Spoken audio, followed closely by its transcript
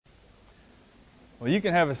Well, you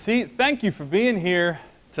can have a seat. Thank you for being here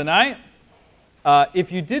tonight.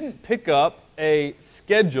 If you didn't pick up a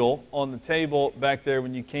schedule on the table back there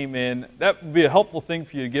when you came in, that would be a helpful thing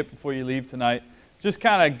for you to get before you leave tonight. Just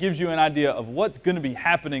kind of gives you an idea of what's going to be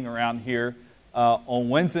happening around here on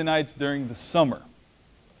Wednesday nights during the summer.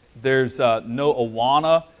 There's no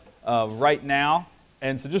Awana right now,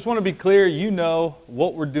 and so just want to be clear, you know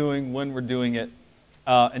what we're doing when we're doing it.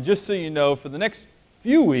 And just so you know, for the next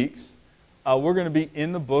few weeks, we're going to be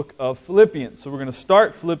in the book of Philippians. So we're going to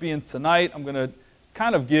start Philippians tonight. I'm going to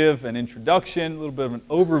kind of give an introduction, a little bit of an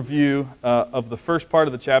overview of the first part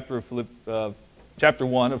of the chapter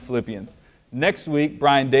 1 of Philippians. Next week,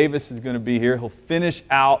 Brian Davis is going to be here. He'll finish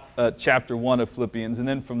out chapter 1 of Philippians. And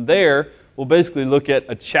then from there, we'll basically look at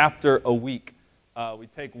a chapter a week. We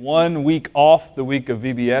take 1 week off, the week of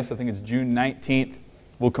VBS. I think it's June 19th.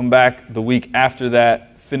 We'll come back the week after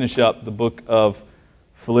that, finish up the book of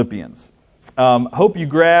Philippians. Hope you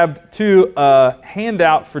grabbed a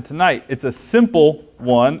handout for tonight. It's a simple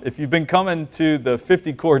one. If you've been coming to the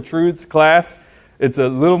 50 Core Truths class, it's a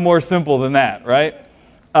little more simple than that, right?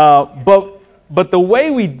 But the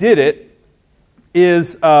way we did it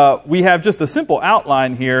is we have just a simple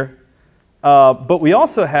outline here, but we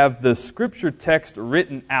also have the scripture text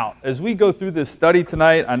written out. As we go through this study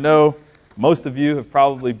tonight, I know most of you have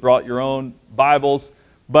probably brought your own Bibles.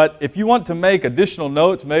 But if you want to make additional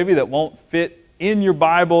notes, maybe that won't fit in your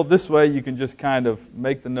Bible, this way you can just kind of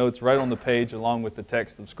make the notes right on the page along with the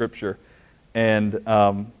text of Scripture and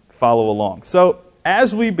follow along. So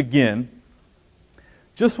as we begin,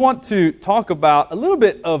 just want to talk about a little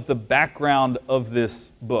bit of the background of this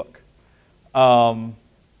book.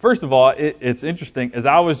 First of all, it's interesting. As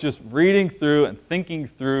I was just reading through and thinking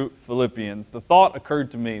through Philippians, the thought occurred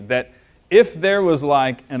to me that if there was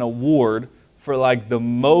like an award for like the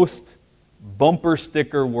most bumper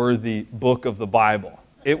sticker worthy book of the Bible,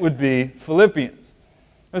 it would be Philippians.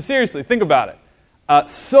 No, seriously, think about it.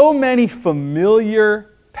 So many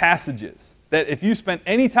familiar passages that if you spent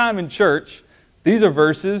any time in church, these are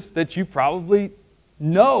verses that you probably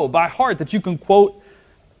know by heart, that you can quote.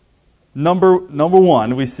 Number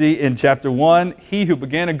 1, we see in chapter 1, he who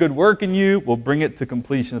began a good work in you will bring it to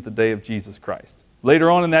completion at the day of Jesus Christ.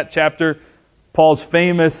 Later on in that chapter, Paul's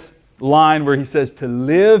famous line where he says, to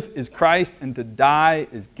live is Christ and to die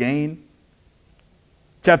is gain.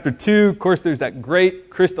 Chapter 2, of course, there's that great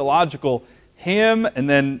Christological hymn, and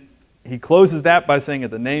then he closes that by saying, at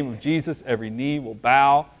the name of Jesus, every knee will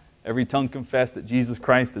bow, every tongue confess that Jesus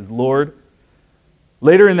Christ is Lord.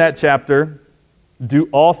 Later in that chapter, do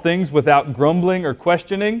all things without grumbling or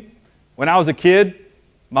questioning. When I was a kid,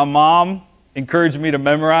 my mom encouraged me to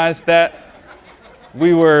memorize that.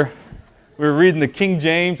 We were reading the King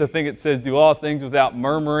James. I think it says, do all things without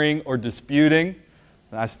murmuring or disputing.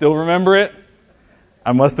 And I still remember it.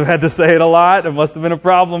 I must have had to say it a lot. It must have been a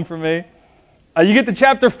problem for me. You get to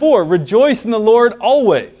chapter 4, rejoice in the Lord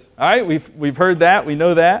always. All right, we've heard that. We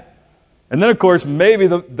know that. And then, of course, maybe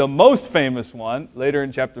the most famous one, later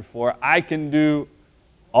in chapter 4, I can do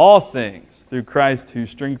all things through Christ who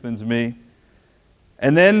strengthens me.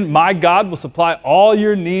 And then, my God will supply all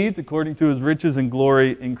your needs according to His riches and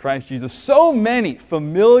glory in Christ Jesus. So many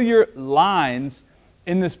familiar lines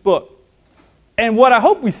in this book. And what I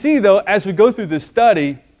hope we see, though, as we go through this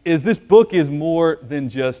study, is this book is more than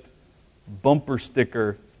just bumper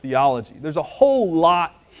sticker theology. There's a whole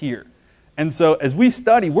lot here. And so as we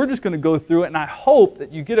study, we're just going to go through it, and I hope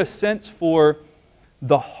that you get a sense for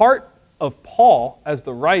the heart of Paul as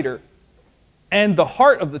the writer and the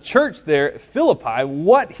heart of the church there at Philippi,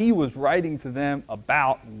 what he was writing to them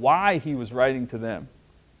about, why he was writing to them.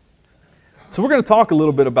 So we're going to talk a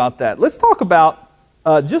little bit about that. Let's talk about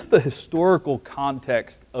just the historical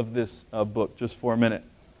context of this book just for a minute.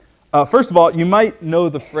 First of all, you might know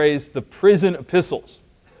the phrase, the prison epistles.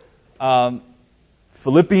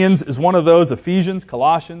 Philippians is one of those, Ephesians,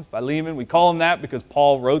 Colossians, Philemon. We call them that because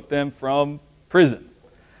Paul wrote them from prison.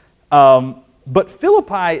 But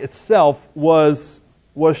Philippi itself was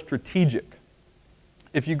strategic.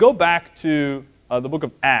 If you go back to the book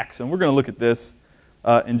of Acts, and we're going to look at this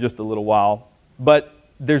in just a little while, but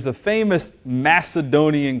there's a famous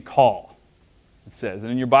Macedonian call, it says.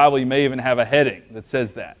 And in your Bible, you may even have a heading that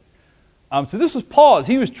says that. So this was Paul as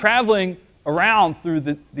he was traveling around through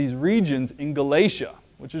these regions in Galatia,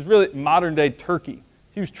 which is really modern-day Turkey.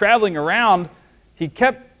 He was traveling around. He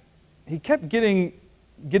kept getting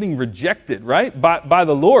rejected, right, by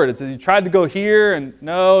the Lord. It says he tried to go here, and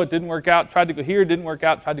no, it didn't work out. Tried to go here, didn't work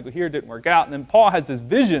out. Tried to go here, didn't work out. And then Paul has this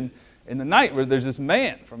vision in the night where there's this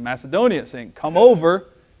man from Macedonia saying, come over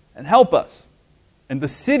and help us. And the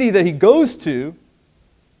city that he goes to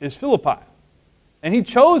is Philippi. And he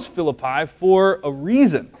chose Philippi for a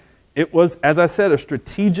reason. It was, as I said, a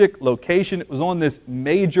strategic location. It was on this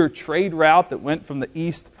major trade route that went from the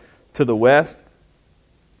east to the west.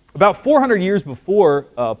 About 400 years before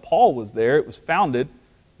Paul was there, it was founded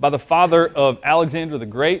by the father of Alexander the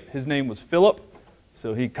Great. His name was Philip.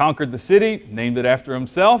 So he conquered the city, named it after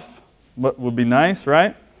himself. What would be nice,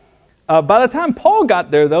 right? By the time Paul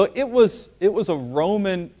got there, though, it was a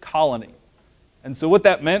Roman colony. And so what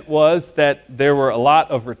that meant was that there were a lot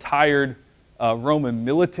of retired Roman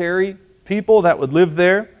military people that would live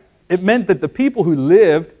there. It meant that the people who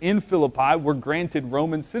lived in Philippi were granted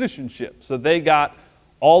Roman citizenship. So they got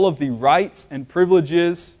all of the rights and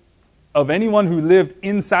privileges of anyone who lived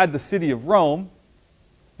inside the city of Rome.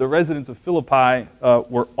 The residents of Philippi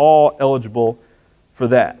were all eligible for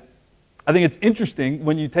that. I think it's interesting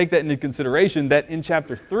when you take that into consideration that in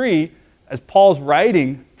chapter 3, as Paul's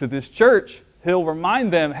writing to this church, he'll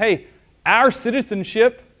remind them, hey, our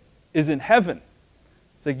citizenship is in heaven.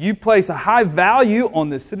 It's like you place a high value on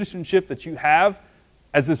this citizenship that you have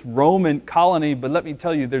as this Roman colony, but let me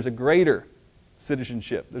tell you, there's a greater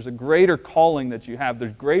citizenship. There's a greater calling that you have.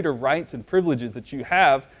 There's greater rights and privileges that you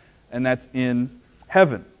have, and that's in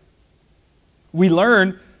heaven. We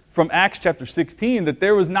learn from Acts chapter 16 that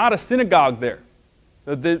there was not a synagogue there.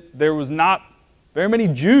 That there was not very many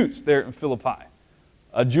Jews there in Philippi.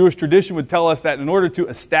 A Jewish tradition would tell us that in order to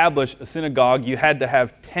establish a synagogue, you had to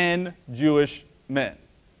have 10 Jewish men.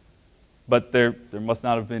 But there must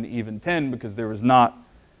not have been even 10 because there was not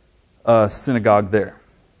a synagogue there.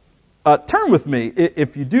 Turn with me,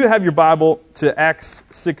 if you do have your Bible, to Acts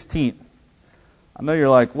 16. I know you're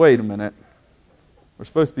like, wait a minute. We're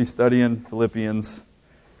supposed to be studying Philippians.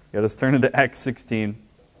 Let us turn into Acts 16.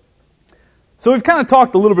 So we've kind of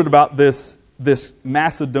talked a little bit about this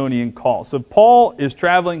Macedonian call. So Paul is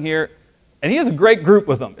traveling here, and he has a great group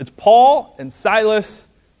with him. It's Paul and Silas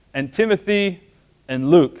and Timothy and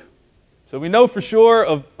Luke. So we know for sure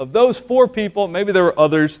of those 4 people, maybe there were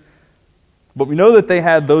others, but we know that they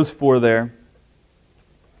had those 4 there.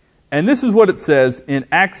 And this is what it says in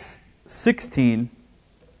Acts 16,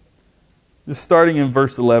 just starting in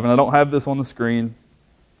verse 11. I don't have this on the screen.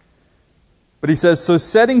 But he says, so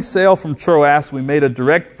setting sail from Troas, we made a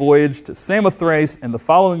direct voyage to Samothrace, and the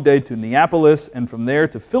following day to Neapolis, and from there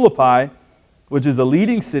to Philippi, which is a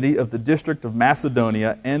leading city of the district of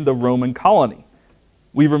Macedonia and a Roman colony.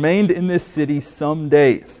 We remained in this city some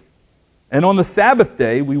days. And on the Sabbath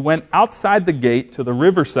day, we went outside the gate to the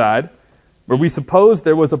riverside, where we supposed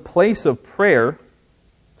there was a place of prayer.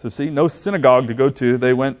 So see, no synagogue to go to.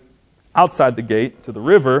 They went outside the gate to the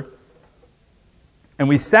river. And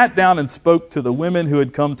we sat down and spoke to the women who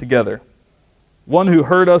had come together. One who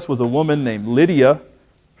heard us was a woman named Lydia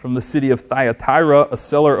from the city of Thyatira, a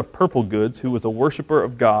seller of purple goods, who was a worshiper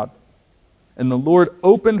of God. And the Lord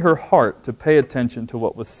opened her heart to pay attention to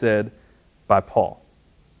what was said by Paul.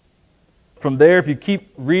 From there, if you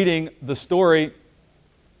keep reading the story,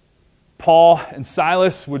 Paul and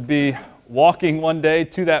Silas would be walking one day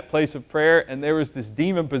to that place of prayer, and there was this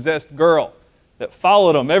demon-possessed girl that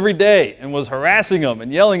followed him every day and was harassing him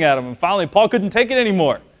and yelling at him. And finally, Paul couldn't take it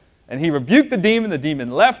anymore. And he rebuked the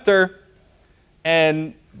demon left her,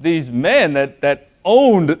 and these men that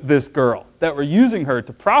owned this girl, that were using her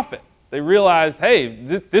to profit, they realized, hey,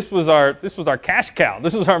 this was our cash cow.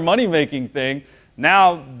 This was our money-making thing.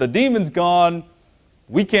 Now the demon's gone.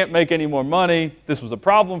 We can't make any more money. This was a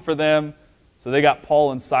problem for them. So they got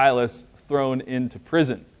Paul and Silas thrown into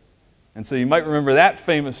prison. And so you might remember that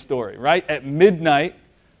famous story, right? At midnight,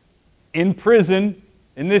 in prison,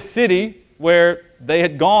 in this city, where they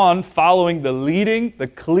had gone following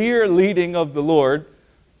the clear leading of the Lord.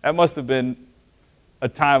 That must have been a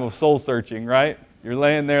time of soul searching, right? You're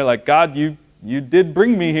laying there like, God, you did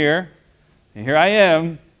bring me here, and here I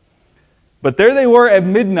am. But there they were at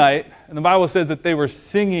midnight, and the Bible says that they were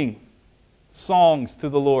singing songs to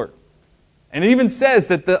the Lord. And it even says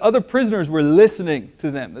that the other prisoners were listening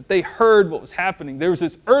to them, that they heard what was happening. There was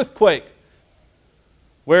this earthquake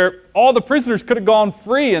where all the prisoners could have gone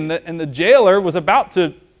free, and the jailer was about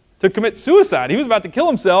to commit suicide. He was about to kill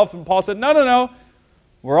himself, and Paul said, no,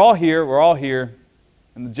 we're all here.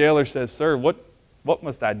 And the jailer says, sir, what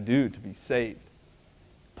must I do to be saved?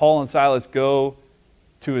 Paul and Silas go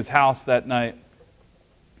to his house that night,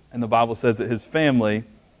 and the Bible says that his family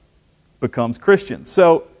becomes Christians.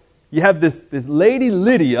 So you have this lady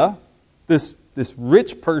Lydia, this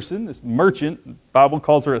rich person, this merchant. The Bible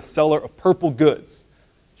calls her a seller of purple goods.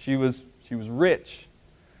 She was rich.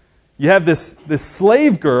 You have this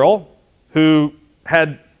slave girl who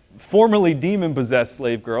had formerly demon-possessed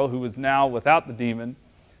slave girl who was now without the demon.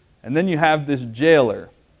 And then you have this jailer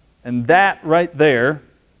And that right there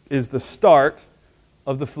is the start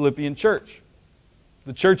of the Philippian church.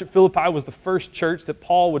 The church at Philippi was the first church that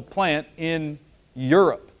Paul would plant in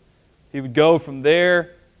Europe. He would go from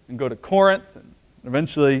there and go to Corinth and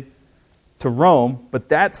eventually to Rome, but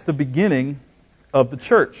that's the beginning of the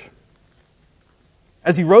church.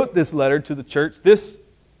 As he wrote this letter to the church, this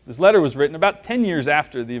letter was written about 10 years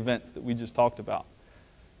after the events that we just talked about.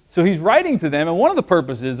 So he's writing to them, and one of the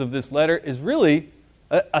purposes of this letter is really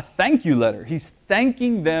a thank you letter. He's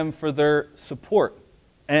thanking them for their support.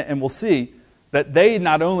 And we'll see that they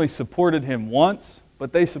not only supported him once,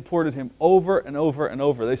 but they supported him over and over and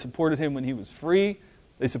over. They supported him when he was free.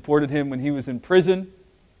 They supported him when he was in prison.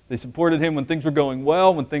 They supported him when things were going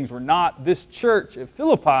well, when things were not. This church at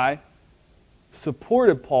Philippi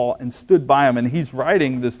supported Paul and stood by him. And he's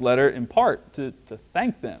writing this letter in part to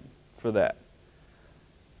thank them for that.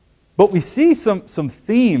 But we see some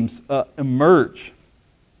themes emerge.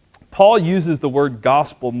 Paul uses the word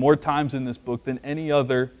gospel more times in this book than any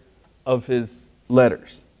other of his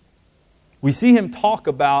letters. We see him talk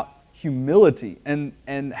about humility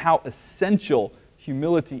and how essential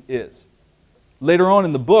humility is. Later on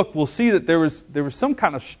in the book, we'll see that there was some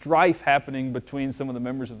kind of strife happening between some of the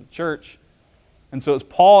members of the church. And so as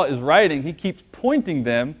Paul is writing, he keeps pointing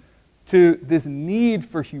them to this need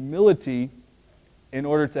for humility in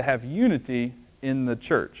order to have unity in the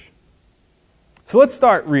church. So let's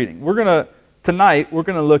start reading. Tonight, we're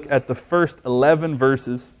going to look at the first 11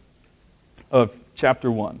 verses of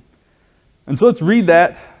chapter 1. And so let's read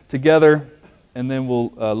that together, and then we'll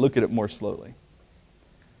look at it more slowly.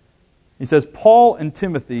 He says, Paul and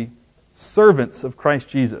Timothy, servants of Christ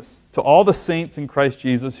Jesus, to all the saints in Christ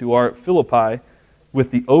Jesus who are at Philippi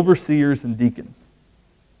with the overseers and deacons.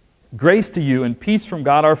 Grace to you and peace from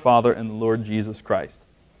God our Father and the Lord Jesus Christ.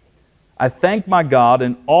 I thank my God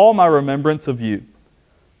in all my remembrance of you,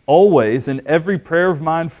 always in every prayer of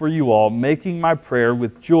mine for you all, making my prayer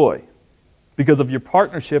with joy, because of your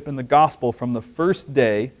partnership in the gospel from the first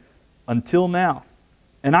day until now.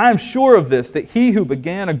 And I am sure of this, that he who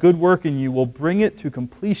began a good work in you will bring it to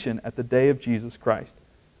completion at the day of Jesus Christ.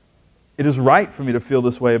 It is right for me to feel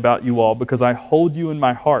this way about you all, because I hold you in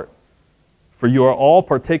my heart. For you are all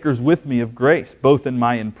partakers with me of grace, both in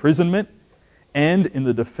my imprisonment and in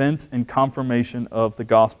the defense and confirmation of the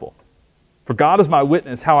gospel. For God is my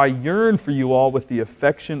witness, how I yearn for you all with the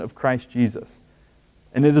affection of Christ Jesus.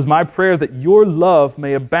 And it is my prayer that your love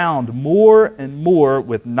may abound more and more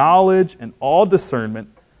with knowledge and all discernment,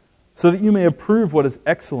 so that you may approve what is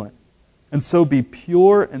excellent, and so be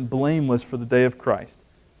pure and blameless for the day of Christ,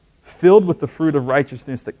 filled with the fruit of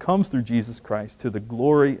righteousness that comes through Jesus Christ, to the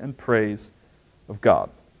glory and praise of God.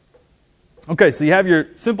 Okay, so you have your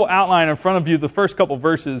simple outline in front of you. The first couple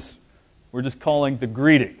verses we're just calling the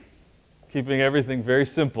greeting, keeping everything very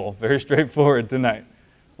simple, very straightforward tonight.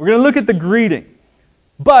 We're going to look at the greeting.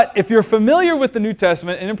 But if you're familiar with the New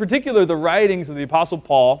Testament, and in particular the writings of the Apostle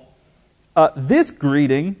Paul, this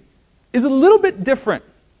greeting is a little bit different.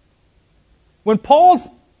 When Paul's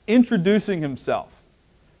introducing himself,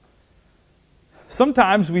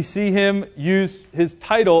 sometimes we see him use his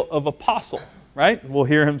title of apostle, right? We'll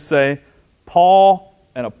hear him say, Paul,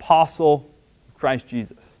 an apostle of Christ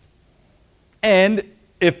Jesus. And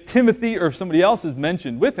if Timothy or if somebody else is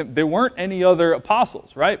mentioned with him, there weren't any other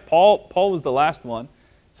apostles, right? Paul was the last one.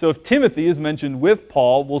 So if Timothy is mentioned with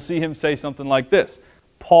Paul, we'll see him say something like this: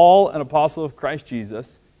 Paul, an apostle of Christ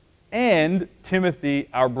Jesus, and Timothy,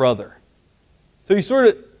 our brother. So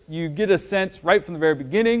you get a sense right from the very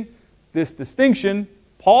beginning, this distinction.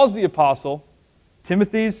 Paul's the apostle,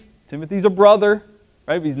 Timothy's a brother,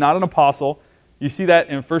 right? He's not an apostle. You see that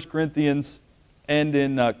in 1 Corinthians and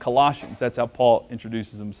in Colossians. That's how Paul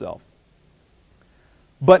introduces himself.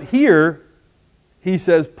 But here, he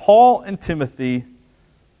says, Paul and Timothy,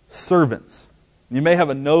 servants. You may have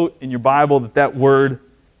a note in your Bible that word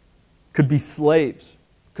could be slaves,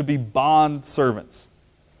 could be bond servants.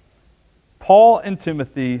 Paul and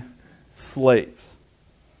Timothy, slaves.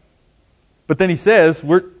 But then he says,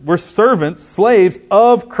 we're servants, slaves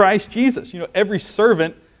of Christ Jesus. You know, every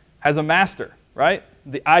servant has a master, right?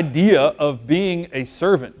 The idea of being a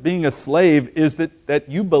servant, being a slave, is that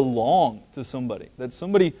you belong to somebody, that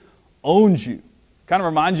somebody owns you. Kind of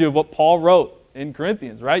reminds you of what Paul wrote in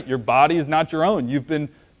Corinthians, right? Your body is not your own. You've been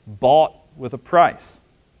bought with a price.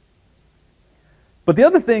 But the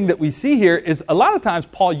other thing that we see here is a lot of times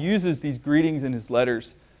Paul uses these greetings in his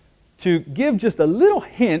letters to give just a little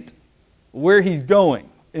hint where he's going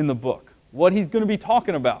in the book, what he's going to be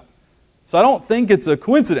talking about. So I don't think it's a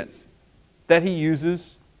coincidence that he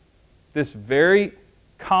uses this very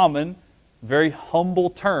common, very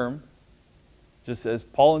humble term, just says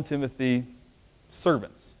Paul and Timothy,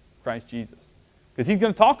 servants, Christ Jesus. Because he's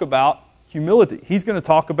going to talk about humility. He's going to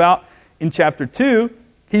talk about, in chapter 2,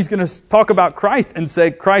 he's going to talk about Christ and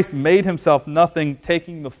say Christ made himself nothing,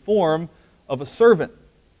 taking the form of a servant.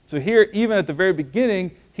 So here, even at the very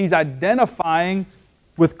beginning, he's identifying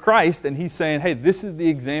with Christ and he's saying, hey, this is the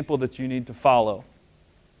example that you need to follow.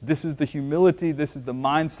 This is the humility, this is the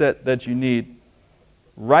mindset that you need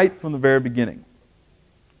right from the very beginning.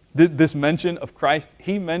 This mention of Christ,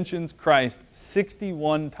 he mentions Christ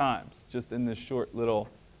 61 times just in this short little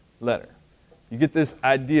letter. You get this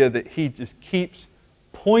idea that he just keeps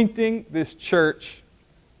pointing this church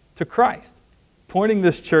to Christ, pointing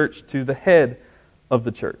this church to the head of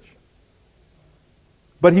the church.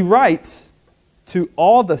 But he writes to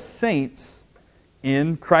all the saints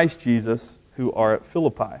in Christ Jesus who are at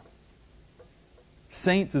Philippi.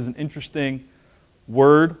 Saints is an interesting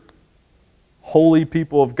word. Holy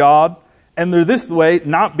people of God. And they're this way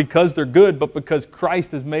not because they're good, but because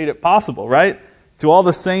Christ has made it possible, right? To all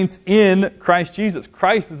the saints in Christ Jesus.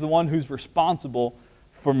 Christ is the one who's responsible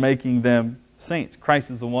for making them saints.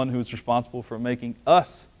 Christ is the one who's responsible for making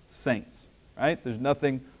us saints, right? There's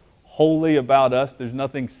nothing holy about us. There's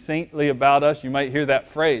nothing saintly about us. You might hear that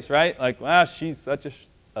phrase, right? Like, wow, she's such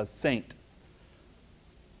a saint.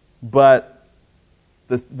 But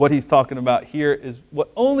what he's talking about here is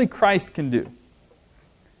what only Christ can do.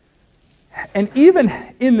 And even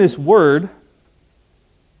in this word,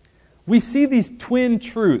 we see these twin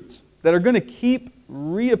truths that are going to keep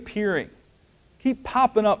reappearing, keep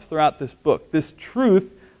popping up throughout this book. This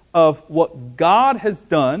truth of what God has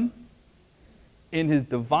done in His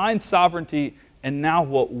divine sovereignty and now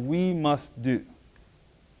what we must do.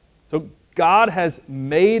 So God has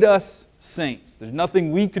made us saints. There's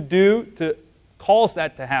nothing we could do to cause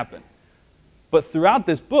that to happen. But throughout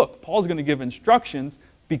this book, Paul's going to give instructions.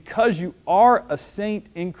 Because you are a saint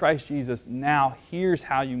in Christ Jesus, now here's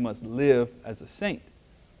how you must live as a saint.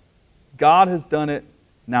 God has done it,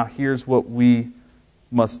 now here's what we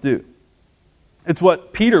must do. It's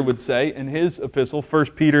what Peter would say in his epistle, 1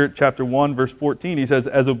 Peter chapter 1, verse 14. He says,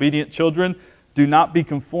 as obedient children, do not be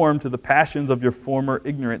conformed to the passions of your former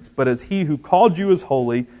ignorance, but as He who called you is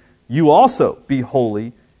holy, you also be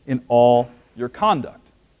holy in all your conduct.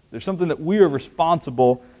 There's something that we are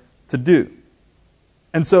responsible to do.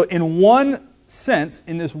 And so in one sense,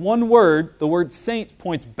 in this one word, the word saints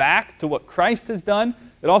points back to what Christ has done.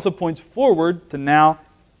 It also points forward to now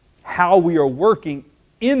how we are working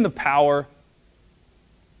in the power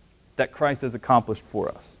that Christ has accomplished for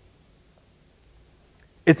us.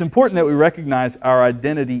 It's important that we recognize our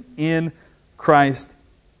identity in Christ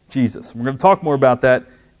Jesus. We're going to talk more about that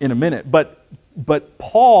in a minute. But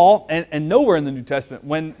Paul, and nowhere in the New Testament,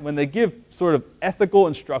 when they give sort of ethical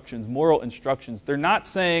instructions, moral instructions, they're not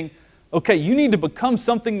saying, okay, you need to become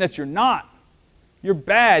something that you're not. You're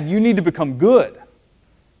bad, you need to become good.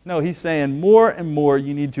 No, he's saying more and more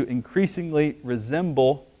you need to increasingly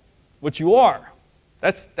resemble what you are.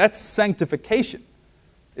 That's sanctification,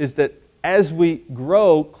 is that as we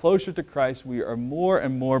grow closer to Christ, we are more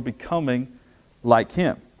and more becoming like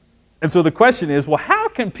Him. And so the question is, well, how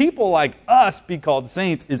can people like us be called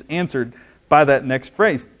saints is answered by that next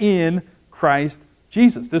phrase, in Christ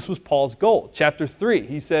Jesus. This was Paul's goal. Chapter 3,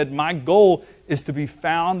 he said, my goal is to be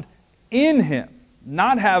found in Him,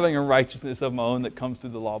 not having a righteousness of my own that comes through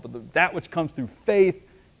the law, but that which comes through faith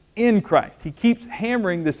in Christ. He keeps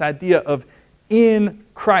hammering this idea of in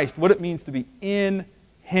Christ, what it means to be in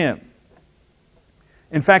Him.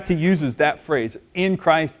 In fact, he uses that phrase, in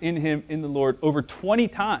Christ, in Him, in the Lord, over 20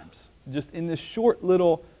 times, just in this short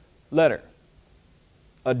little letter.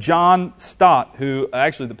 John Stott, who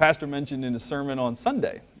actually the pastor mentioned in his sermon on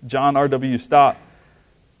Sunday, John R.W. Stott,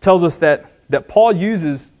 tells us that Paul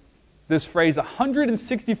uses this phrase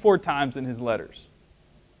 164 times in his letters.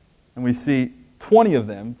 And we see 20 of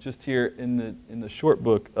them just here in the short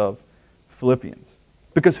book of Philippians.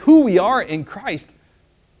 Because who we are in Christ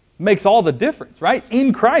makes all the difference, right?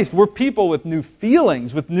 In Christ, we're people with new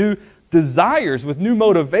feelings, with new desires, with new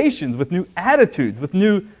motivations, with new attitudes, with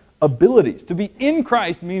new abilities. To be in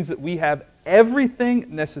Christ means that we have everything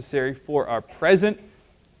necessary for our present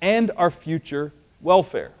and our future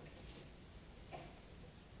welfare.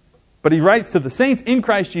 But he writes to the saints in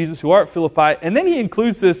Christ Jesus who are at Philippi, and then he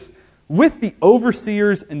includes this with the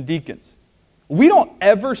overseers and deacons. We don't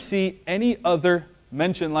ever see any other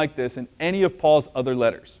mention like this in any of Paul's other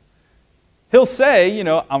letters. He'll say,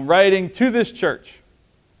 I'm writing to this church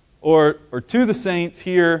or to the saints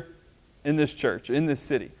here in this church, in this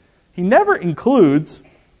city. He never includes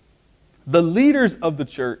the leaders of the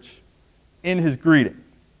church in his greeting.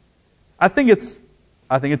 I think it's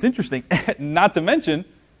I think it's interesting. Not to mention,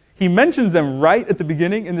 he mentions them right at the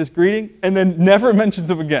beginning in this greeting and then never mentions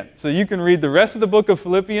them again. So you can read the rest of the book of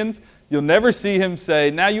Philippians. You'll never see him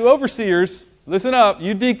say, now you overseers, listen up.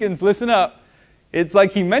 You deacons, listen up. It's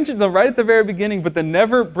like he mentions them right at the very beginning, but then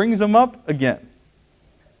never brings them up again.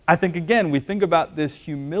 I think, again, we think about this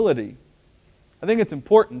humility. I think it's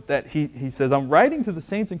important that he says, I'm writing to the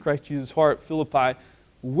saints in Christ Jesus who are at Philippi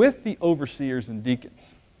with the overseers and deacons.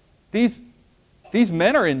 These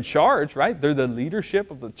men are in charge, right? They're the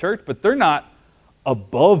leadership of the church, but they're not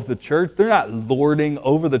above the church. They're not lording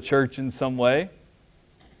over the church in some way.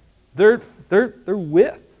 They're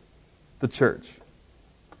with the church.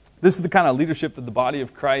 This is the kind of leadership that the body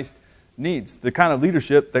of Christ needs. The kind of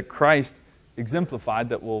leadership that Christ exemplified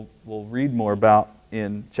that we'll read more about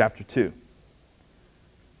in chapter 2.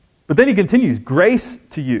 But then he continues, grace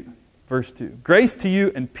to you. Verse 2, grace to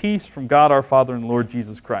you and peace from God our Father and Lord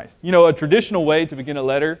Jesus Christ. You know, a traditional way to begin a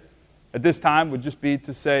letter at this time would just be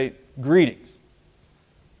to say greetings.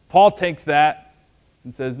 Paul takes that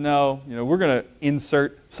and says, no, we're going to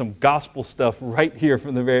insert some gospel stuff right here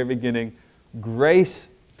from the very beginning. Grace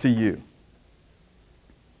to you.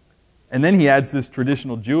 And then he adds this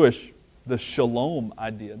traditional Jewish, the shalom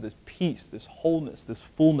idea, this peace, this wholeness, this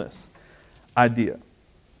fullness idea.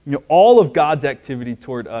 All of God's activity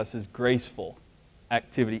toward us is graceful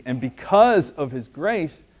activity. And because of His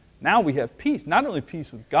grace, now we have peace. Not only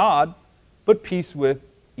peace with God, but peace with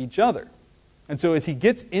each other. And so as he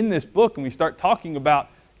gets in this book and we start talking about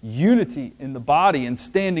unity in the body and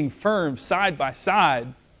standing firm side by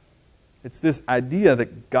side, it's this idea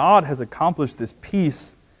that God has accomplished this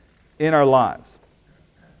peace in our lives.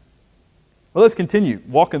 Well, let's continue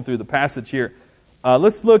walking through the passage here.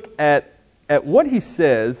 Let's look at what he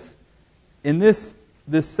says in this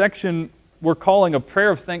section we're calling a prayer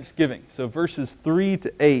of thanksgiving. So verses 3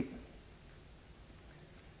 to 8.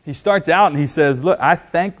 He starts out and he says, look, I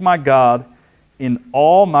thank my God in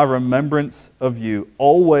all my remembrance of you,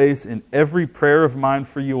 always in every prayer of mine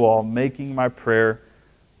for you all, making my prayer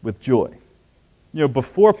with joy.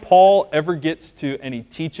 Before Paul ever gets to any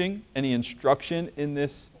teaching, any instruction in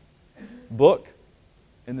this book,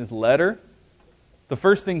 in this letter, the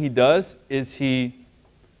first thing he does is he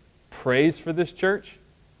prays for this church,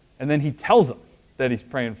 and then he tells them that he's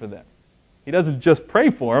praying for them. He doesn't just pray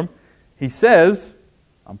for them. He says,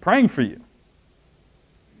 I'm praying for you.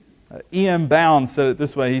 E.M. Bounds said it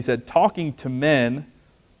this way. He said, talking to men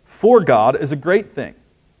for God is a great thing,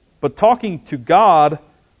 but talking to God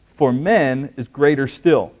for men is greater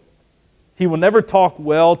still. He will never talk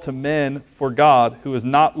well to men for God who has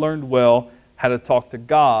not learned well how to talk to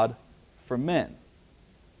God for men.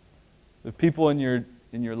 The people in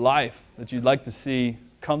your life that you'd like to see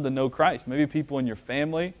come to know Christ. Maybe people in your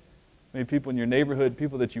family, maybe people in your neighborhood,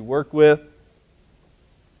 people that you work with.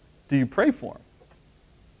 Do you pray for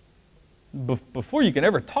them? Before you can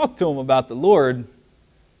ever talk to them about the Lord,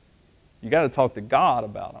 you got to talk to God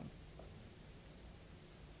about them.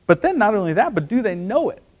 But then not only that, but do they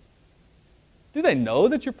know it? Do they know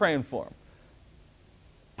that you're praying for them?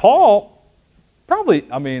 Paul,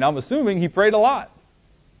 I'm assuming he prayed a lot.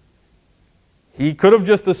 He could have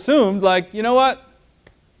just assumed, you know what?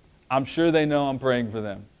 I'm sure they know I'm praying for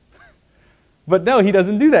them. But no, he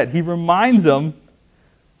doesn't do that. He reminds them,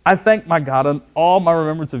 I thank my God in all my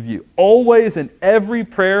remembrance of you, always in every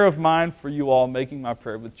prayer of mine for you all, making my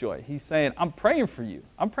prayer with joy. He's saying, I'm praying for you.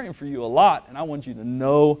 I'm praying for you a lot, and I want you to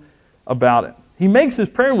know about it. He makes his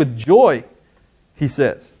prayer with joy, he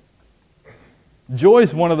says. Joy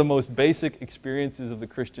is one of the most basic experiences of the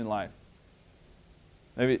Christian life.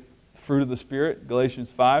 Maybe fruit of the Spirit, Galatians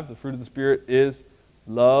 5, the fruit of the Spirit is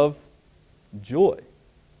love, joy.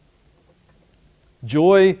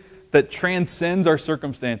 Joy that transcends our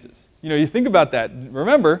circumstances. You think about that.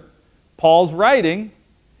 Remember, Paul's writing,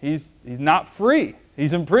 he's not free.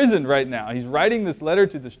 He's imprisoned right now. He's writing this letter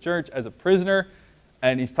to this church as a prisoner,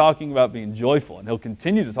 and he's talking about being joyful. And he'll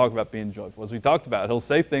continue to talk about being joyful. As we talked about, he'll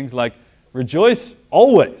say things like, rejoice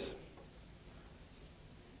always.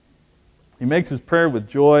 He makes his prayer with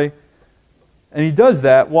joy. And he does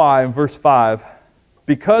that, why? In verse 5,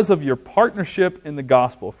 because of your partnership in the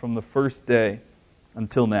gospel from the first day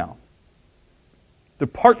until now. The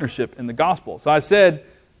partnership in the gospel. So I said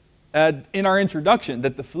in our introduction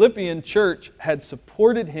that the Philippian church had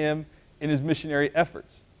supported him in his missionary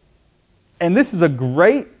efforts. And this is a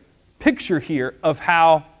great picture here of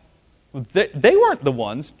how they weren't the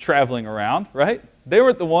ones traveling around, right? They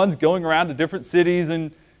weren't the ones going around to different cities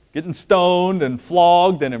and getting stoned and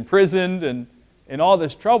flogged and imprisoned and in all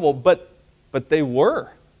this trouble, but they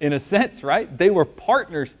were, in a sense, right? They were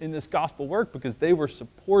partners in this gospel work because they were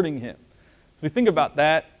supporting him. we think about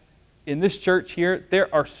that. In this church here,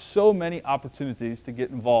 there are so many opportunities to get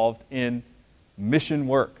involved in mission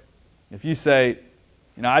work. If you say,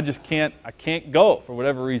 I can't go for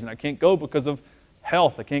whatever reason. I can't go because of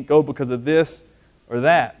health. I can't go because of this or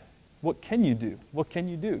that. What can you do? What can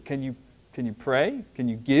you do? Can you pray? Can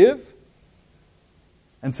you give?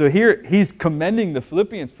 And so here he's commending the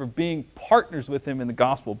Philippians for being partners with him in the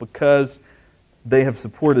gospel because they have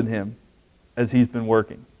supported him as he's been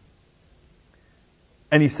working.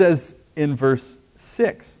 And he says in verse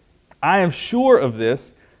 6, I am sure of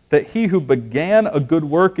this, that he who began a good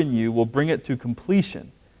work in you will bring it to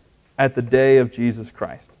completion at the day of Jesus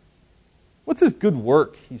Christ. What's this good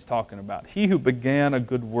work he's talking about? He who began a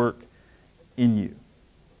good work in you.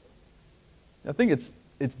 I think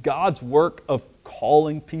it's God's work of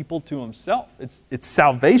calling people to himself. It's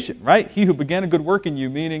salvation, right? He who began a good work in you,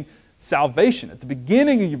 meaning salvation. At the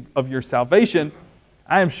beginning of your salvation,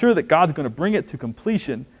 I am sure that God's going to bring it to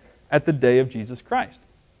completion at the day of Jesus Christ.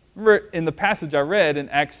 Remember in the passage I read in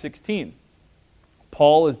Acts 16,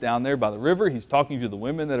 Paul is down there by the river. He's talking to the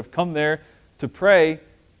women that have come there to pray.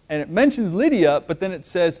 And it mentions Lydia, but then it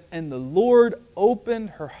says, and the Lord opened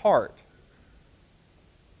her heart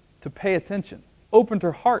to pay attention. Opened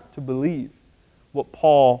her heart to believe what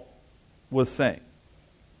Paul was saying.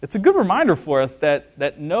 It's a good reminder for us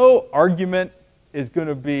that no argument is going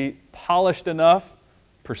to be polished enough,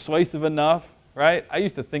 persuasive enough, right? I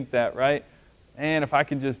used to think that, right? And if I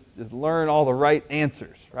can just learn all the right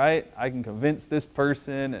answers, right? I can convince this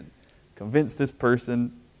person and convince this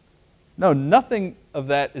person. No, nothing of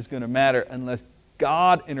that is going to matter unless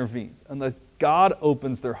God intervenes, unless God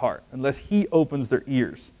opens their heart, unless He opens their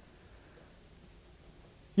ears.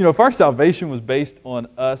 If our salvation was based on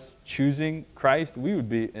us choosing Christ, we would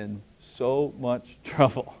be in so much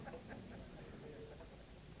trouble.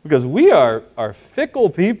 Because we are fickle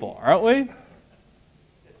people, aren't we?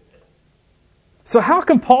 So how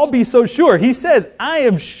can Paul be so sure? He says, I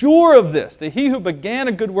am sure of this, that he who began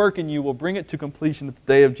a good work in you will bring it to completion at the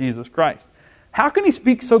day of Jesus Christ. How can he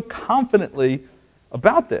speak so confidently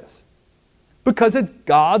about this? Because it's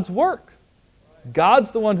God's work. God's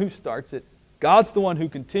the one who starts it. God's the one who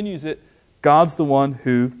continues it. God's the one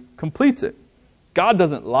who completes it. God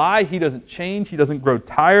doesn't lie. He doesn't change. He doesn't grow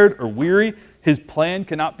tired or weary. His plan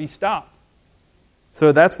cannot be stopped.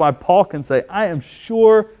 So that's why Paul can say, I am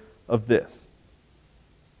sure of this,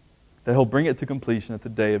 that He'll bring it to completion at the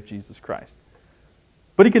day of Jesus Christ.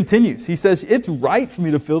 But he continues. He says, it's right for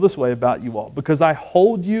me to feel this way about you all, because I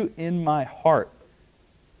hold you in my heart.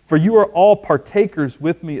 For you are all partakers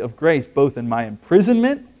with me of grace, both in my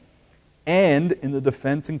imprisonment and in the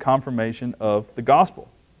defense and confirmation of the gospel.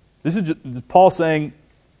 This is Paul saying,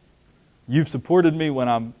 you've supported me when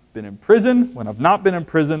I've been in prison, when I've not been in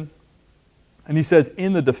prison. And he says,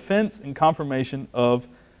 in the defense and confirmation of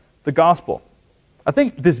the gospel. I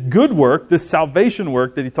think this good work, this salvation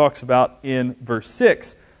work that he talks about in verse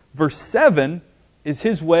 6, verse 7 is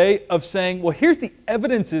his way of saying, well, here's the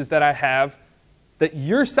evidences that I have that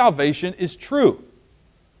your salvation is true.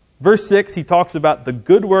 Verse 6, he talks about the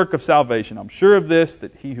good work of salvation. I'm sure of this,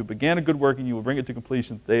 that he who began a good work in you will bring it to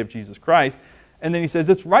completion at the day of Jesus Christ. And then he says,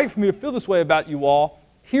 it's right for me to feel this way about you all.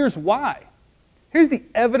 Here's why. Here's the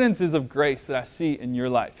evidences of grace that I see in your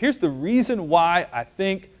life. Here's the reason why I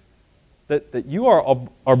think that you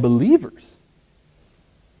are believers.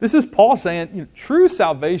 This is Paul saying, true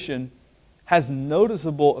salvation has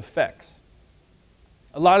noticeable effects.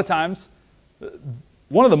 A lot of times,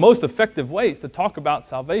 one of the most effective ways to talk about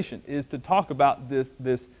salvation is to talk about this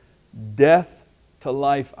death to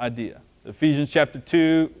life idea. Ephesians chapter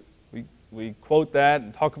 2, we quote that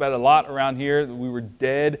and talk about it a lot around here, that we were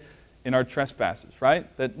dead in our trespasses,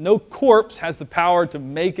 right? That no corpse has the power to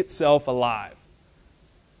make itself alive.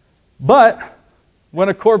 But when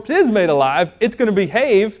a corpse is made alive, it's going to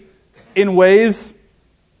behave in ways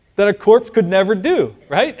that a corpse could never do,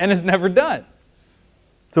 right? And has never done.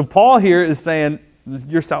 So Paul here is saying,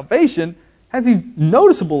 your salvation has these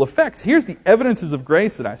noticeable effects. Here's the evidences of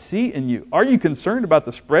grace that I see in you. Are you concerned about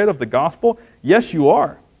the spread of the gospel? Yes, you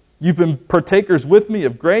are. You've been partakers with me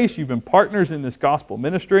of grace. You've been partners in this gospel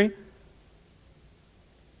ministry.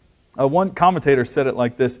 One commentator said it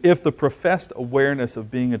like this: if the professed awareness of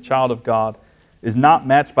being a child of God is not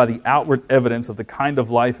matched by the outward evidence of the kind of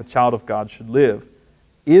life a child of God should live,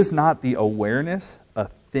 is not the awareness a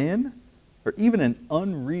thin or even an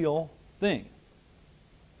unreal thing?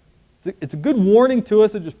 It's a good warning to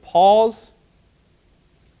us to just pause,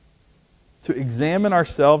 to examine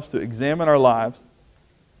ourselves, to examine our lives.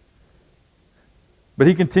 But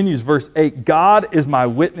he continues, verse 8, God is my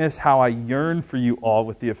witness how I yearn for you all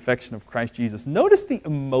with the affection of Christ Jesus. Notice the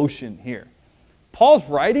emotion here. Paul's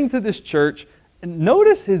writing to this church, and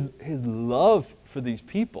notice his love for these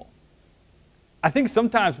people. I think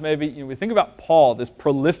sometimes maybe we think about Paul, this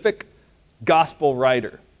prolific gospel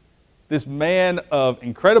writer, this man of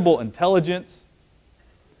incredible intelligence.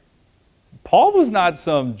 Paul was not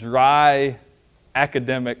some dry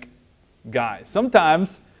academic guy.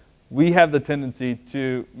 Sometimes we have the tendency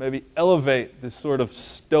to maybe elevate this sort of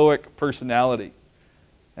stoic personality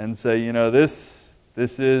and say, this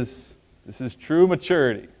is true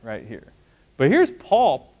maturity right here. But here's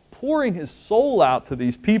Paul pouring his soul out to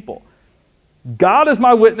these people. God is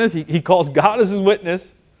my witness. He calls God as his witness.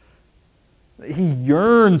 He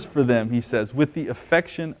yearns for them, he says, with the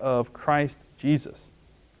affection of Christ Jesus.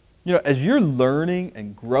 As you're learning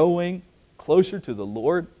and growing closer to the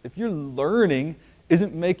Lord, if your learning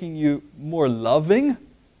isn't making you more loving,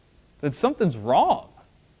 then something's wrong.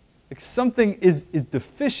 Like something is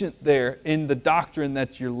deficient there in the doctrine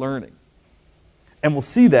that you're learning. And we'll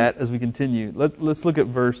see that as we continue. Let's look at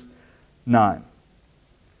verse 9.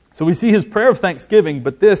 So we see his prayer of thanksgiving,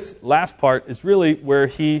 but this last part is really where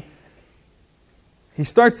he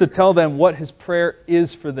starts to tell them what his prayer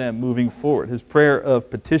is for them moving forward, his prayer of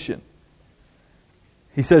petition.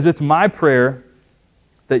 He says, "It's my prayer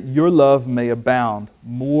that your love may abound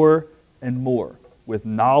more and more with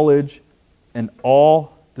knowledge and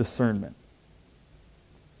all discernment."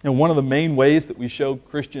 And one of the main ways that we show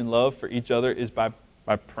Christian love for each other is by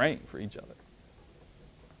praying for each other.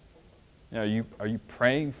 Are you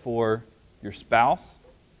praying for your spouse?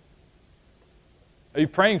 Are you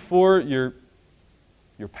praying for your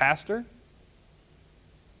pastor?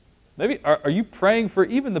 Maybe are you praying for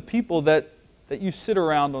even the people that you sit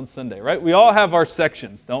around on Sunday, right? We all have our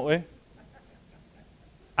sections, don't we?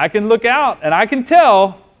 I can look out and I can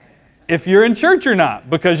tell if you're in church or not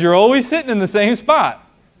because you're always sitting in the same spot.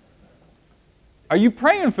 Are you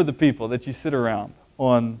praying for the people that you sit around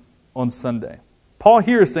on Sunday? Paul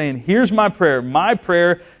here is saying, here's my prayer. My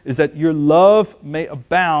prayer is that your love may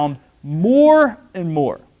abound more and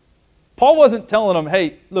more. Paul wasn't telling them,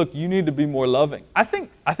 hey, look, you need to be more loving. I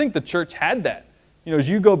think the church had that. As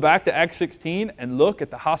you go back to Acts 16 and look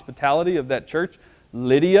at the hospitality of that church,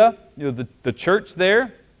 Lydia, the church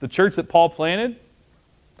there, the church that Paul planted,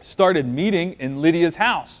 started meeting in Lydia's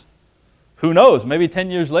house. Who knows? Maybe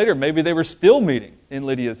 10 years later, maybe they were still meeting in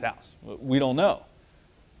Lydia's house. We don't know.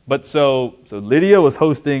 But so Lydia was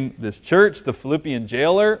hosting this church. The Philippian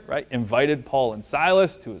jailer, right, invited Paul and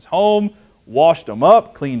Silas to his home, washed them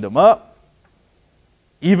up, cleaned them up.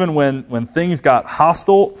 Even when things got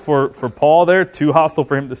hostile for Paul there, too hostile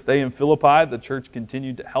for him to stay in Philippi, the church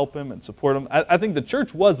continued to help him and support him. I think the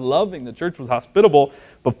church was loving, the church was hospitable,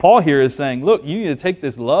 but Paul here is saying, look, you need to take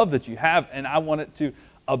this love that you have and I want it to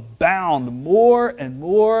abound more and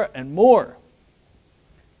more and more.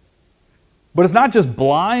 But it's not just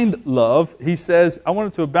blind love. He says, I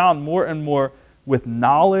want it to abound more and more with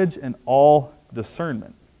knowledge and all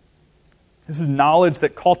discernment. This is knowledge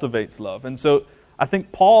that cultivates love. And so I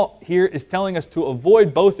think Paul here is telling us to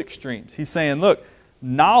avoid both extremes. He's saying, look,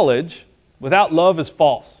 knowledge without love is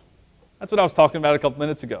false. That's what I was talking about a couple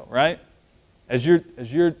minutes ago, right? As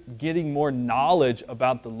you're getting more knowledge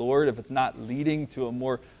about the Lord, if it's not leading to a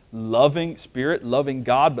more loving spirit, loving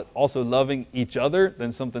God, but also loving each other,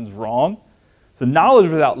 then something's wrong. So knowledge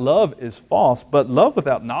without love is false, but love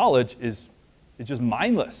without knowledge is just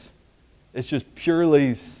mindless. It's just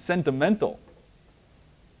purely sentimental.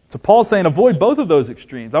 So Paul's saying avoid both of those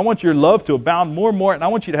extremes. I want your love to abound more and more, and I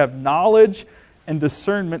want you to have knowledge and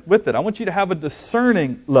discernment with it. I want you to have a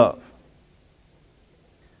discerning love.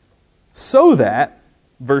 So that,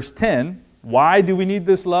 verse 10, why do we need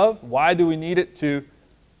this love? Why do we need it to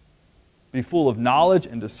be full of knowledge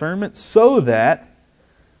and discernment? So that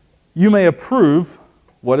you may approve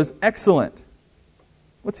what is excellent.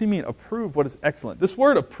 What's he mean, approve what is excellent? This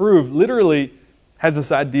word approve literally has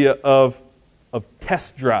this idea of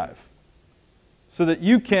test drive. So that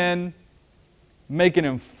you can make an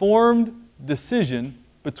informed decision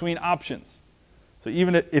between options. So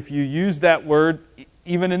even if you use that word,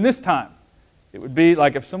 even in this time, it would be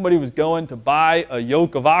like if somebody was going to buy a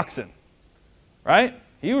yoke of oxen, right?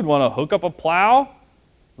 He would want to hook up a plow.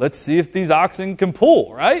 Let's see if these oxen can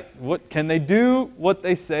pull, right? What can they do what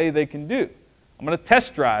they say they can do? I'm going to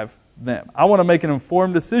test drive them. I want to make an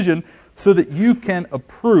informed decision so that you can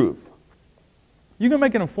approve. You can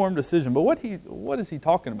make an informed decision, but what is he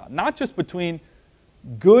talking about? Not just between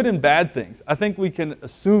good and bad things. I think we can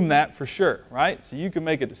assume that for sure, right? So you can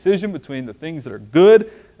make a decision between the things that are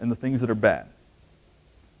good and the things that are bad.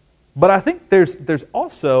 But I think there's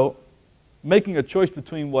also making a choice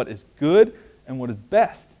between what is good and what is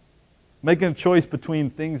best. Making a choice between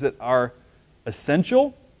things that are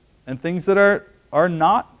essential and things that are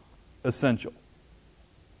not essential.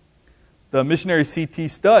 The missionary C.T.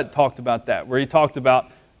 Studd talked about that, where he talked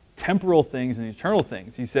about temporal things and eternal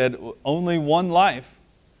things. He said, only one life,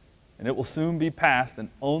 and it will soon be past, and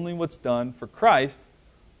only what's done for Christ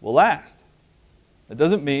will last. That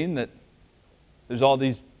doesn't mean that there's all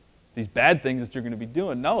these bad things that you're going to be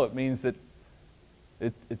doing. No, it means that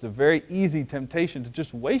it's a very easy temptation to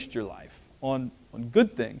just waste your life on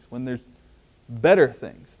good things when there's better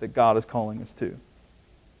things that God is calling us to.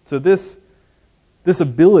 So this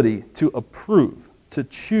ability to approve, to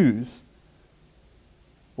choose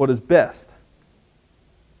what is best.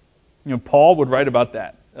 Paul would write about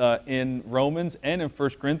that in Romans and in 1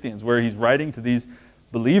 Corinthians, where he's writing to these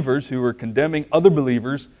believers who were condemning other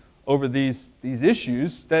believers over these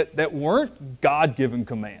issues that weren't God-given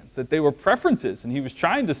commands, that they were preferences. And he was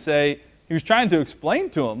trying to explain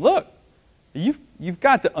to them, look, you've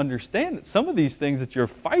got to understand that some of these things that you're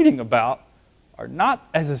fighting about are not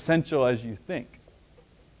as essential as you think.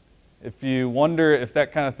 If you wonder if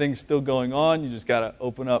that kind of thing's still going on, you just got to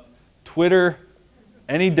open up Twitter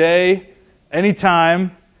any day, any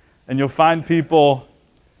time, and you'll find people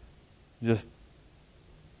just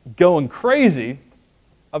going crazy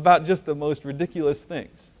about just the most ridiculous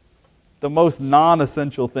things, the most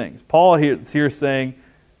non-essential things. Paul is here saying,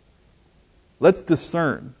 let's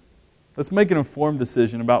discern. Let's make an informed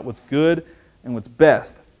decision about what's good and what's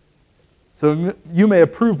best. So you may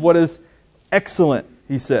approve what is excellent,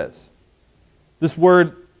 he says. This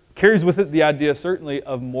word carries with it the idea certainly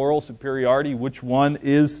of moral superiority, which one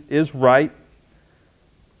is right.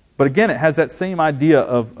 But again, it has that same idea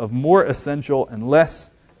of more essential and less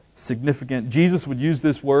significant. Jesus would use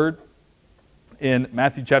this word in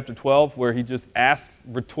Matthew chapter 12, where he just asks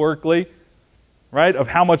rhetorically, right, of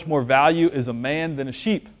how much more value is a man than a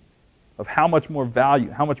sheep, of how much more value,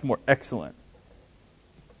 how much more excellent.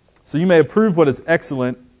 So you may approve what is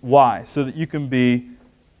excellent. Why? So that you can be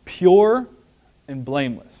pure and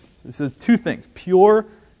blameless. So it says two things, pure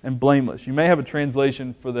and blameless. You may have a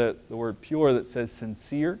translation for the word pure that says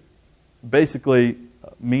sincere. Basically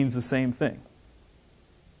means the same thing.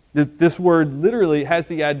 This word literally has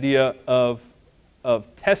the idea of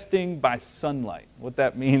testing by sunlight. What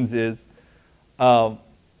that means is,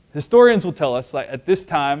 historians will tell us, like at this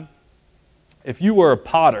time, if you were a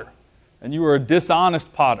potter, and you were a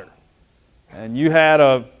dishonest potter, and you had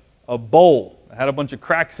a bowl that had a bunch of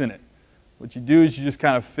cracks in it, what you do is you just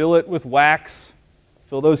kind of fill it with wax,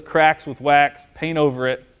 fill those cracks with wax, paint over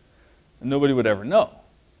it, and nobody would ever know.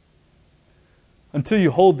 Until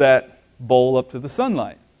you hold that bowl up to the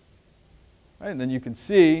sunlight. Right? And then you can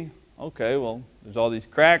see, okay, well, there's all these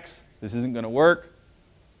cracks. This isn't going to work.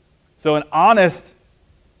 So an honest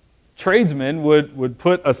tradesman would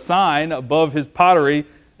put a sign above his pottery,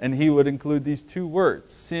 and he would include these two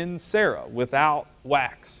words, sincera, without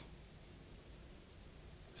wax.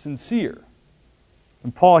 Sincere.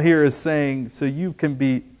 And Paul here is saying, so you can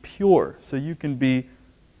be pure, so you can be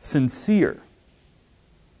sincere.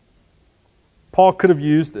 Paul could have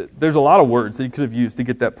used, there's a lot of words that he could have used to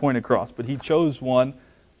get that point across, but he chose one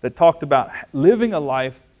that talked about living a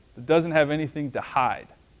life that doesn't have anything to hide.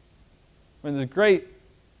 I mean, there's great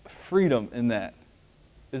freedom in that,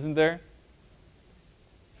 isn't there?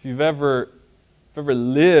 If you've ever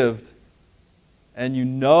lived and you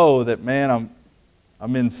know that, man,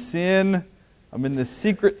 I'm in sin, I'm in this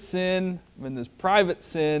secret sin, I'm in this private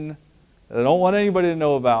sin that I don't want anybody to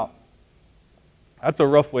know about, that's a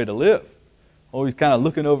rough way to live. Always kind of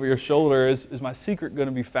looking over your shoulder, is my secret going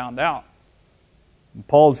to be found out? And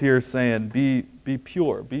Paul's here saying, be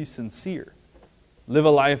pure, be sincere. Live a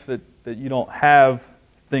life that you don't have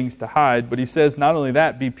things to hide. But he says not only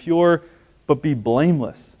that, be pure, but be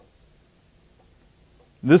blameless.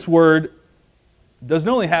 This word doesn't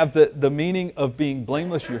only have the meaning of being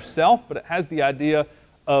blameless yourself, but it has the idea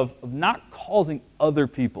of not causing other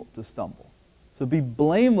people to stumble. So be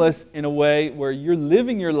blameless in a way where you're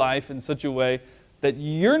living your life in such a way that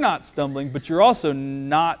you're not stumbling, but you're also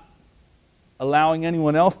not allowing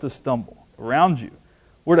anyone else to stumble around you.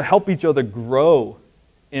 We're to help each other grow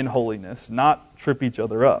in holiness, not trip each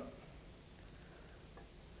other up.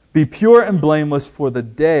 Be pure and blameless for the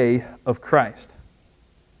day of Christ.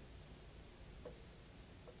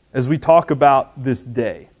 As we talk about this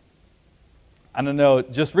day, I don't know,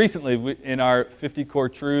 just recently in our 50 Core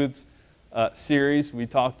Truths series, we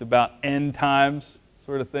talked about end times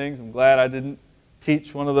sort of things. I'm glad I didn't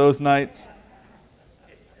teach one of those nights.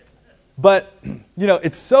 But,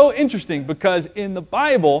 it's so interesting because in the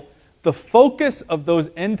Bible, the focus of those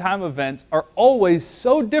end time events are always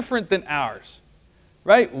so different than ours.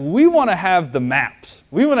 right? We want to have the maps.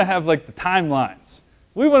 We want to have like the timelines.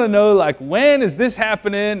 We want to know like when is this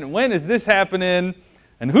happening and when is this happening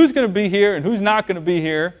and who's going to be here and who's not going to be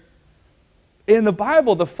here. In the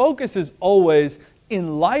Bible, the focus is always,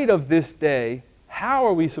 in light of this day, how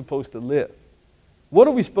are we supposed to live? What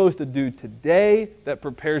are we supposed to do today that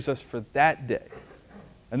prepares us for that day?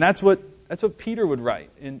 And that's what Peter would write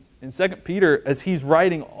in 2 Peter, as he's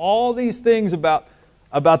writing all these things about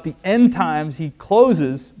the end times. He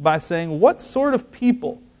closes by saying, what sort of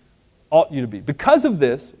people ought you to be? Because of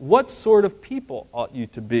this, what sort of people ought you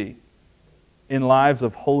to be in lives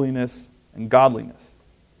of holiness and godliness?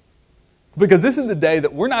 Because this is the day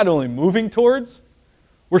that we're not only moving towards,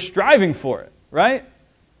 we're striving for it, right?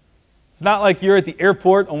 It's not like you're at the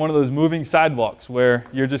airport on one of those moving sidewalks where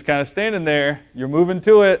you're just kind of standing there, you're moving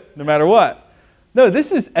to it no matter what. No,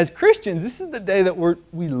 this is, as Christians, this is the day that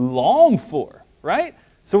we long for, right?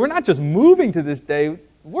 So we're not just moving to this day,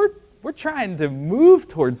 we're trying to move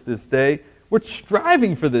towards this day. We're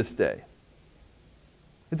striving for this day.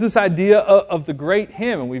 It's this idea of the great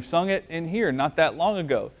hymn, and we've sung it in here not that long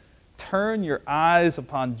ago. Turn your eyes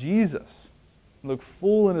upon Jesus. Look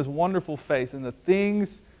full in His wonderful face, and the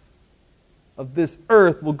things of this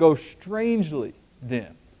earth will go strangely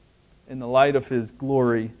dim in the light of His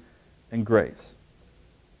glory and grace.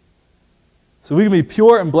 So we can be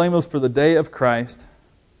pure and blameless for the day of Christ.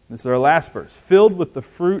 This is our last verse. Filled with the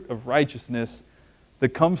fruit of righteousness that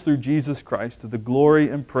comes through Jesus Christ to the glory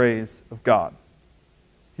and praise of God.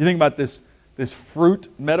 You think about this fruit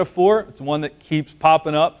metaphor. It's one that keeps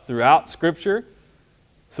popping up throughout Scripture.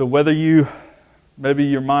 So whether maybe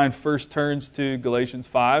your mind first turns to Galatians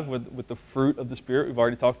 5 with the fruit of the Spirit. We've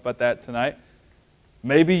already talked about that tonight.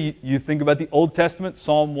 Maybe you think about the Old Testament,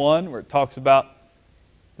 Psalm 1, where it talks about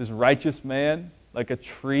this righteous man, like a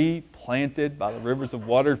tree planted by the rivers of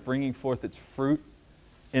water, bringing forth its fruit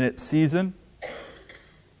in its season.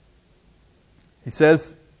 He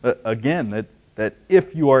says, again, that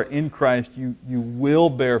if you are in Christ, you will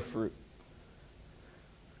bear fruit.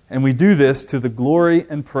 And we do this to the glory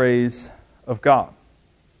and praise of God.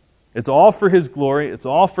 It's all for His glory. It's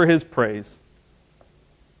all for His praise.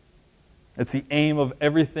 It's the aim of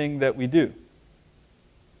everything that we do.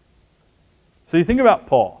 So you think about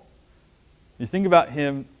Paul. You think about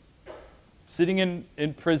him sitting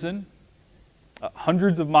in prison,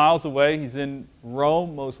 hundreds of miles away. He's in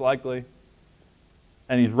Rome, most likely.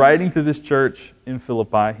 And he's writing to this church in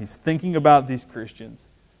Philippi. He's thinking about these Christians.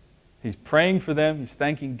 He's praying for them. He's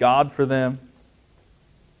thanking God for them.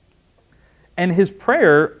 And his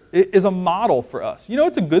prayer is a model for us. You know,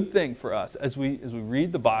 it's a good thing for us as we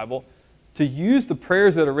read the Bible to use the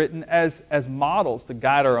prayers that are written as models to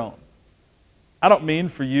guide our own. I don't mean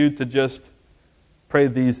for you to just pray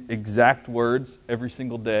these exact words every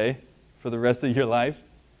single day for the rest of your life.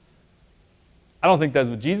 I don't think that's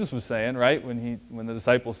what Jesus was saying, right? When the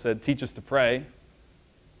disciples said, teach us to pray.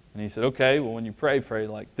 And He said, okay, well, when you pray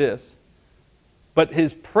like this. But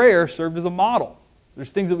His prayer served as a model.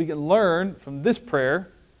 There's things that we can learn from this prayer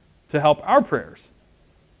to help our prayers.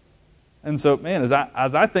 And so, man,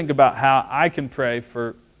 as I think about how I can pray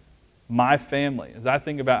for my family, as I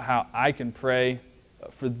think about how I can pray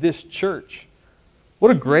for this church,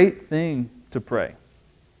 what a great thing to pray.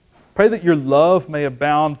 Pray that your love may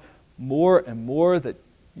abound more and more, that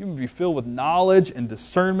you may be filled with knowledge and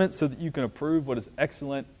discernment so that you can approve what is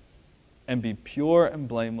excellent and be pure and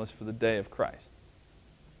blameless for the day of Christ.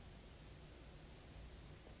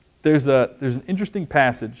 There's an interesting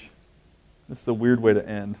passage. This is a weird way to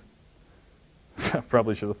end. I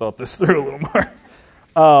probably should have thought this through a little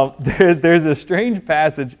more. There's a strange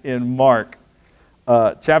passage in Mark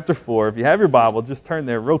chapter 4. If you have your Bible, just turn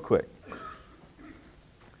there real quick.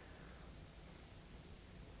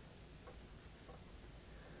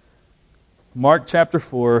 Mark chapter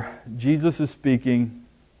 4, Jesus is speaking,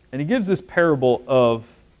 and He gives this parable of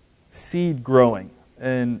seed growing.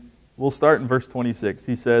 And we'll start in verse 26.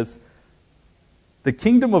 He says, "The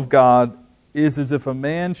kingdom of God is as if a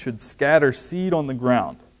man should scatter seed on the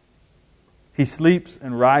ground. He sleeps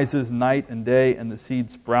and rises night and day, and the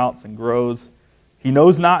seed sprouts and grows. He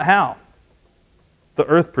knows not how. The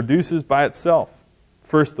earth produces by itself,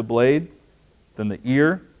 first the blade, then the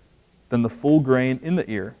ear, then the full grain in the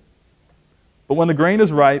ear. But when the grain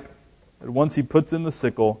is ripe, at once he puts in the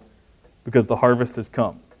sickle, because the harvest has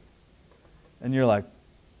come." And you're like,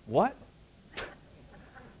 what?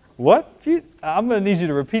 What? I'm going to need you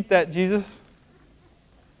to repeat that, Jesus.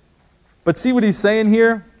 But see what He's saying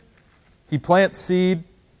here? He plants seed,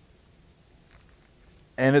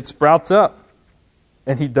 and it sprouts up,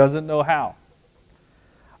 and He doesn't know how.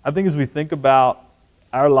 I think as we think about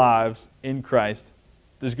our lives in Christ,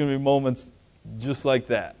 there's going to be moments just like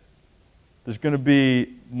that. There's going to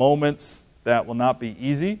be moments that will not be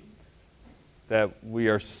easy, that we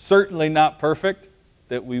are certainly not perfect,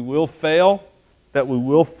 that we will fail, that we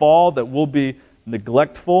will fall, that we'll be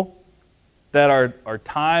neglectful, that our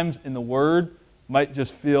times in the Word might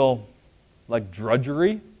just feel like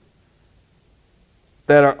drudgery,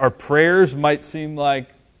 that our prayers might seem like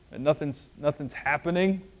nothing's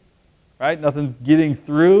happening, right? Nothing's getting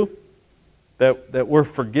through, that we're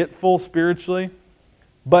forgetful spiritually.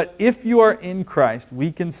 But if you are in Christ,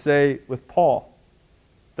 we can say with Paul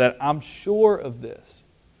that I'm sure of this,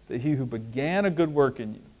 that he who began a good work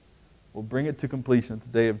in you will bring it to completion at the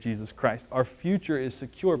day of Jesus Christ. Our future is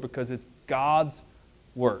secure because it's God's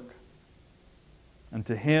work. And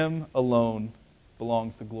to Him alone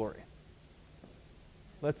belongs the glory.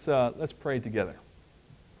 Let's pray together.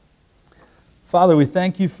 Father, we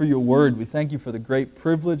thank you for your word. We thank you for the great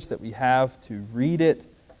privilege that we have to read it,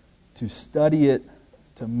 to study it,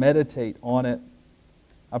 to meditate on it.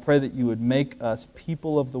 I pray that you would make us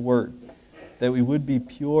people of the word, that we would be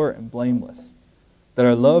pure and blameless, that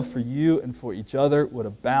our love for you and for each other would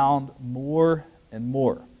abound more and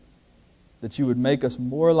more, that you would make us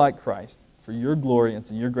more like Christ. For your glory, and it's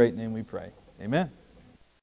in your great name we pray. Amen.